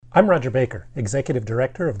I'm Roger Baker, Executive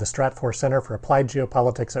Director of the Stratfor Center for Applied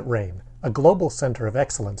Geopolitics at RANE, a global center of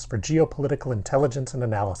excellence for geopolitical intelligence and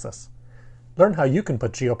analysis. Learn how you can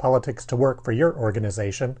put geopolitics to work for your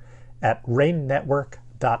organization at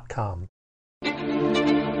ranenetwork.com.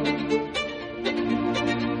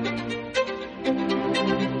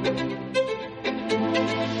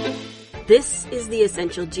 This is the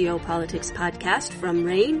Essential Geopolitics podcast from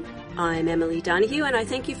RANE. I'm Emily Donahue, and I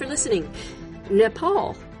thank you for listening.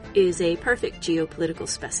 Nepal is a perfect geopolitical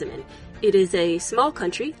specimen. It is a small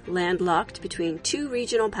country landlocked between two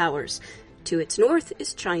regional powers. To its north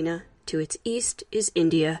is China, to its east is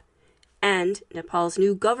India, and Nepal's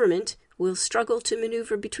new government will struggle to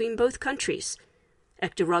maneuver between both countries.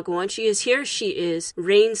 Ekta Raguwanshi is here. She is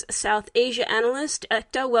RANE's South Asia analyst.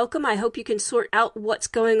 Ekta, welcome. I hope you can sort out what's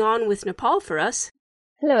going on with Nepal for us.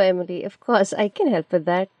 Hello, Emily. Of course, I can help with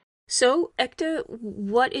that. So, Ekta,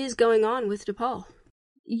 what is going on with Nepal?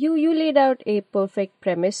 You laid out a perfect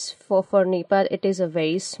premise for Nepal. It is a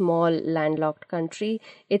very small landlocked country.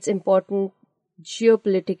 It's important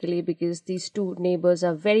geopolitically because these two neighbors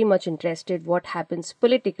are very much interested what happens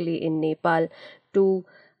politically in Nepal to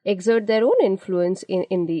exert their own influence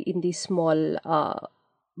in the small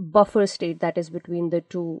buffer state that is between the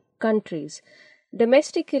two countries.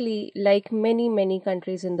 Domestically, like many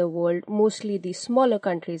countries in the world, mostly the smaller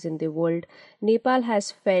countries in the world, Nepal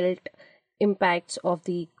has felt impacts of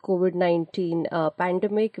the COVID-19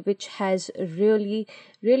 pandemic, which has really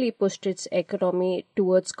pushed its economy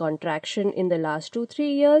towards contraction in the last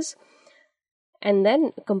 2-3 years. And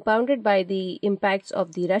then compounded by the impacts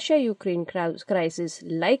of the Russia-Ukraine crisis,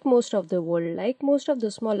 like most of the world, like most of the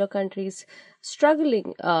smaller countries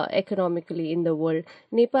struggling economically in the world,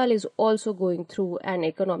 Nepal is also going through an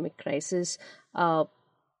economic crisis,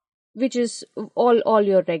 which is all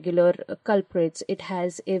your regular culprits. It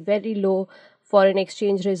has a very low foreign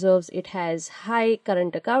exchange reserves, it has high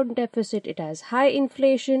current account deficit, it has high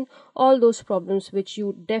inflation, all those problems which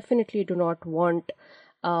you definitely do not want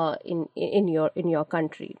in your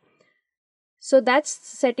country. So that's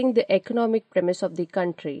setting the economic premise of the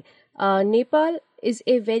country. Nepal is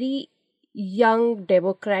a very young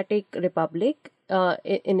democratic republic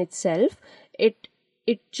in itself. It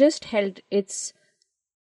just held its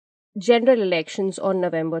general elections on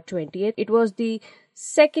November 20th. It was the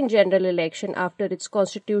second general election after its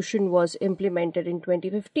constitution was implemented in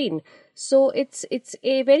 2015. So it's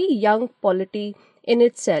a very young polity in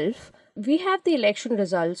itself. We have the election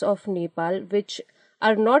results of Nepal, which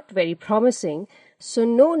are not very promising. So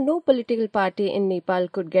no political party in Nepal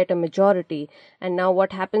could get a majority. And now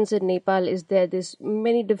what happens in Nepal is there's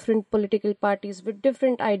many different political parties with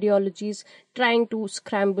different ideologies trying to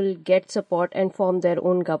scramble, get support and form their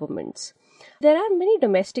own governments. There are many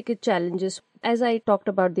domestic challenges. As I talked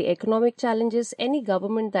about the economic challenges, any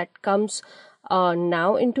government that comes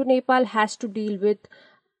now into Nepal has to deal with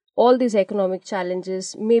all these economic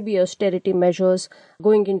challenges, maybe austerity measures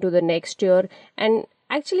going into the next year, and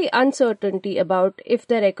actually uncertainty about if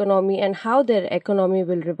their economy and how their economy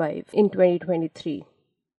will revive in 2023.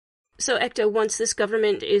 So, Ekta, once this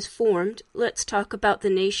government is formed, let's talk about the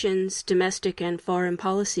nation's domestic and foreign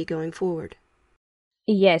policy going forward.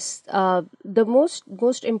 Yes, the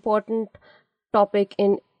most important topic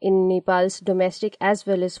in Nepal's domestic as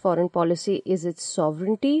well as foreign policy is its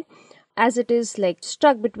sovereignty. As it is like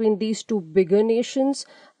stuck between these two bigger nations,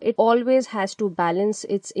 it always has to balance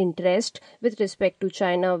its interest with respect to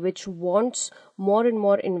China, which wants more and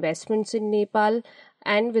more investments in Nepal,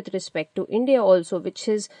 and with respect to India also, which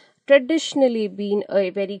has traditionally been a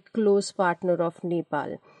very close partner of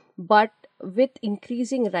Nepal. But with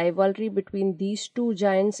increasing rivalry between these two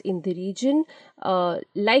giants in the region,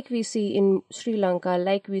 like we see in Sri Lanka,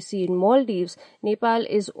 like we see in Maldives, Nepal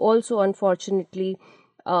is also unfortunately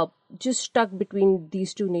just stuck between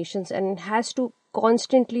these two nations and has to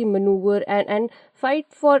constantly maneuver and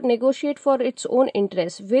negotiate for its own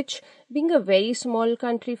interests, which, being a very small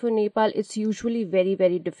country for Nepal, it's usually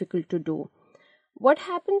very difficult to do. What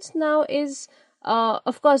happens now is,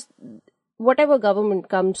 of course, whatever government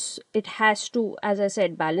comes, it has to, as I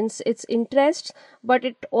said, balance its interests, but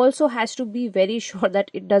it also has to be very sure that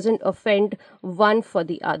it doesn't offend one for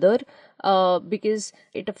the other, because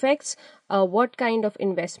it affects what kind of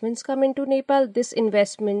investments come into Nepal. These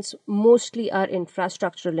investments mostly are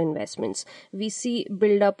infrastructural investments. We see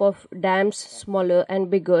build-up of dams, smaller and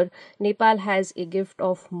bigger. Nepal has a gift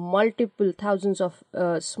of multiple thousands of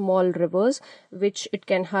small rivers, which it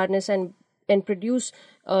can harness and and produce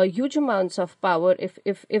huge amounts of power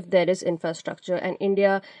if there is infrastructure. And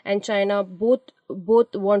India and China both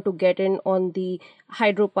want to get in on the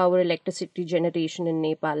hydropower electricity generation in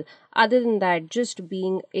Nepal. Other than that, just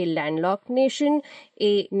being a landlocked nation,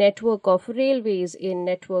 a network of railways, a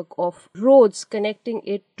network of roads connecting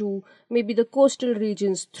it to maybe the coastal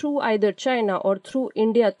regions through either China or through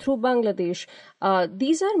India, through Bangladesh,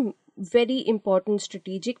 these are very important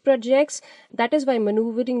strategic projects. That is why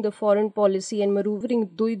maneuvering the foreign policy and maneuvering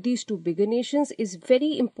these two bigger nations is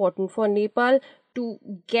very important for Nepal to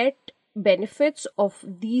get benefits of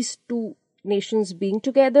these two nations being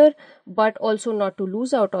together, but also not to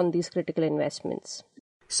lose out on these critical investments.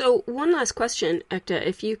 So one last question, Ekta,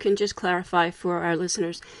 if you can just clarify for our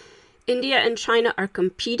listeners. India and China are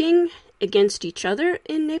competing against each other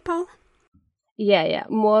in Nepal? Yeah.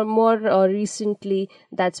 More recently,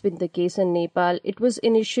 that's been the case in Nepal. It was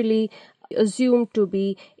initially assumed to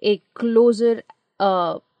be a closer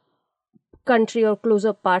country or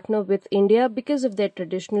closer partner with India because of their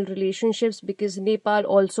traditional relationships, because Nepal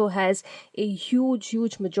also has a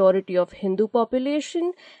huge majority of Hindu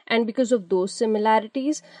population, and because of those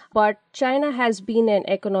similarities. But China has been an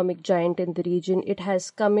economic giant in the region. It has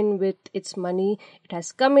come in with its money. It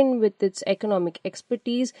has come in with its economic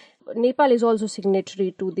expertise. Nepal is also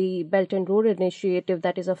signatory to the Belt and Road Initiative,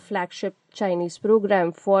 that is a flagship Chinese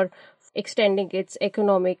program for extending its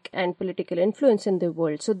economic and political influence in the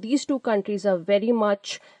world. So these two countries are very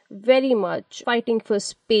much fighting for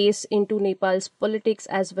space into Nepal's politics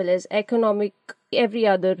as well as economic, every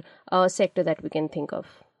other sector that we can think of.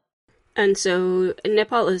 And so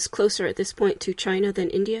Nepal is closer at this point to China than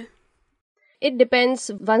India? It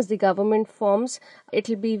depends. Once the government forms, it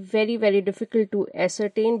will be very, very difficult to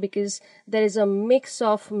ascertain because there is a mix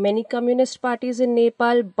of many communist parties in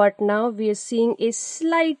Nepal, but now we are seeing a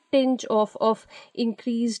slight tinge of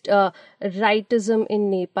increased rightism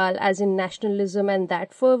in Nepal, as in nationalism and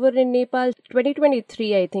that fervor in Nepal.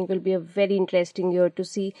 2023, I think, will be a very interesting year to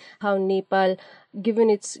see how Nepal,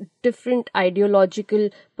 given its different ideological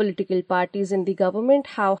political parties in the government,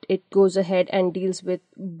 how it goes ahead and deals with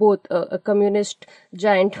both a communist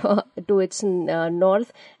giant to its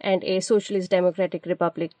north and a socialist democratic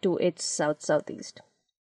republic to its southeast.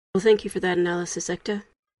 Well, thank you for that analysis, Ekta.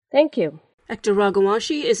 Thank you. Ekta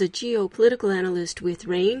Raguwanshi is a geopolitical analyst with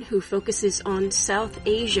RANE who focuses on South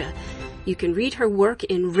Asia. You can read her work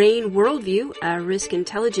in RANE Worldview, our risk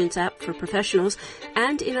intelligence app for professionals,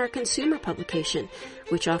 and in our consumer publication,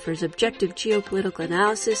 which offers objective geopolitical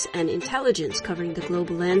analysis and intelligence covering the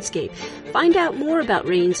global landscape. Find out more about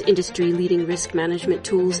RANE's industry-leading risk management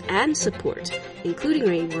tools and support, including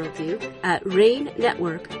RANE Worldview, at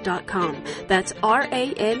ranenetwork.com. That's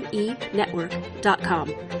RANE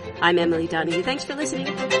network.com. I'm Emily Donahue. Thanks for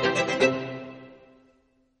listening.